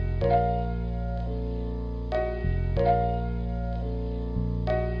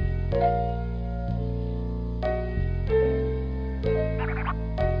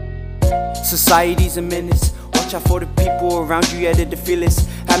Society's a menace. Watch out for the people around you, yeah, they're the fearless.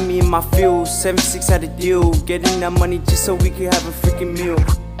 Had me in my field, 7-6 had a deal. Getting that money just so we could have a freaking meal.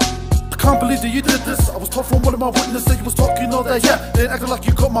 I can't believe that you did this. I was told from one of my witnesses that you was talking all that, yeah. Then acting like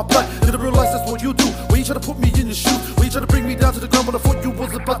you got my back. Didn't realize that's what you do. When you try to put me in your shoes, when you try to bring me down to the ground, but I thought you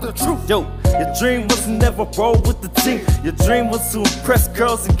was about the truth. Yo, your dream was to never roll with the team. Your dream was to impress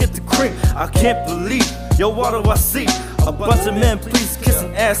girls and get the cream. I can't believe, yo, what do I see? A bunch of men, please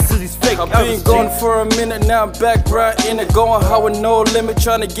kissing ass to these fake I've been gone for a minute, now I'm back right in it. Going high with no limit,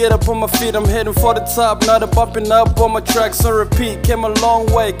 trying to get up on my feet. I'm heading for the top, now they're bumping up on my tracks on repeat. Came a long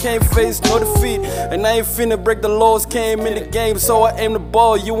way, can't face no defeat. And I ain't finna break the laws, came in the game, so I aim the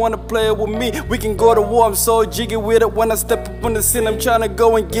ball. You wanna play it with me, we can go to war. I'm so jiggy with it, when I step up on the scene, I'm trying to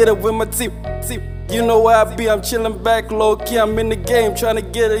go and get it with my team. You know where I be, I'm chilling back low key, I'm in the game, trying to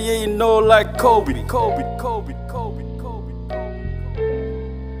get it, yeah, you know, like Kobe.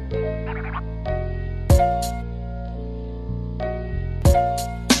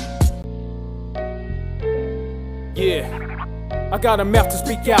 Yeah, I got a mouth to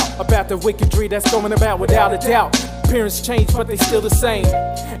speak out about the wickedry that's going about without a doubt. Appearance change, but they still the same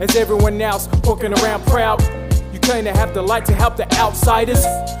as everyone else, walking around proud. You claim to have the light to help the outsiders,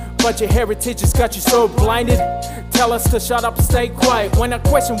 but your heritage has got you so blinded. Tell us to shut up and stay quiet. When I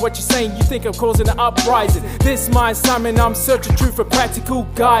question what you're saying, you think I'm causing an uprising. This is my assignment, I'm searching truth for practical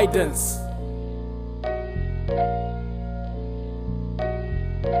guidance.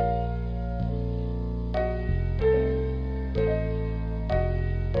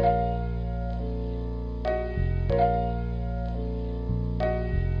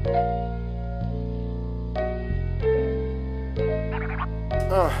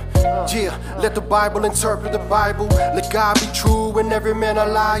 Yeah, let the Bible interpret the Bible. Let God be true and every man a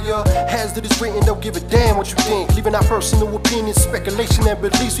liar. As it is written, don't give a damn what you think. Leaving our personal opinions, speculation and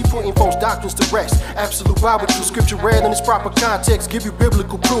beliefs. We putting false doctrines to rest. Absolute Bible, true scripture read in its proper context. Give you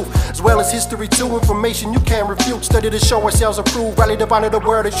biblical proof, as well as history too. Information you can't refute. Study to show ourselves approved. Rally to honor the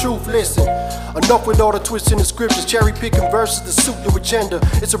word of truth. Listen, enough with all the twists in the scriptures. Cherry picking verses to suit your agenda.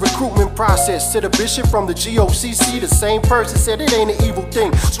 It's a recruitment process. Said a bishop from the GOCC, the same person said it ain't an evil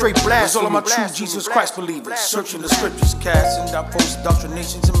thing. Straight blast. All of my true Jesus Christ believers, searching the scriptures, casting down false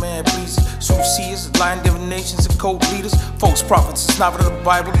doctrinations and man pleasers, soothsayers, lying divinations and code leaders, false prophets. It's not in the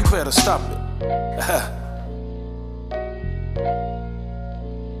Bible, you better stop it.